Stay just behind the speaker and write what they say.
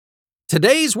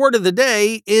Today's word of the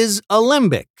day is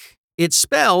alembic. It's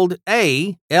spelled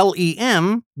A-L-E-M-B-I-C.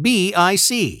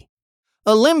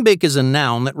 Alembic is a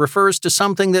noun that refers to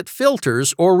something that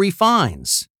filters or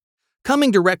refines. Coming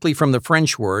directly from the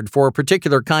French word for a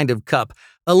particular kind of cup,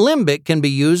 alembic can be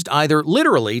used either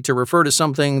literally to refer to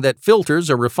something that filters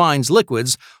or refines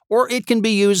liquids, or it can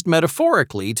be used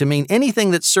metaphorically to mean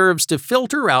anything that serves to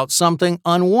filter out something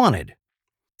unwanted.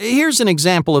 Here's an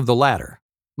example of the latter.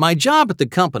 My job at the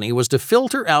company was to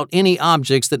filter out any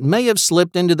objects that may have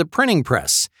slipped into the printing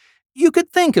press. You could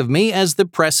think of me as the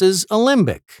press's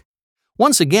alembic.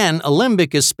 Once again,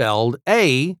 alembic is spelled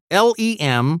A-L-E-M-B-I-C.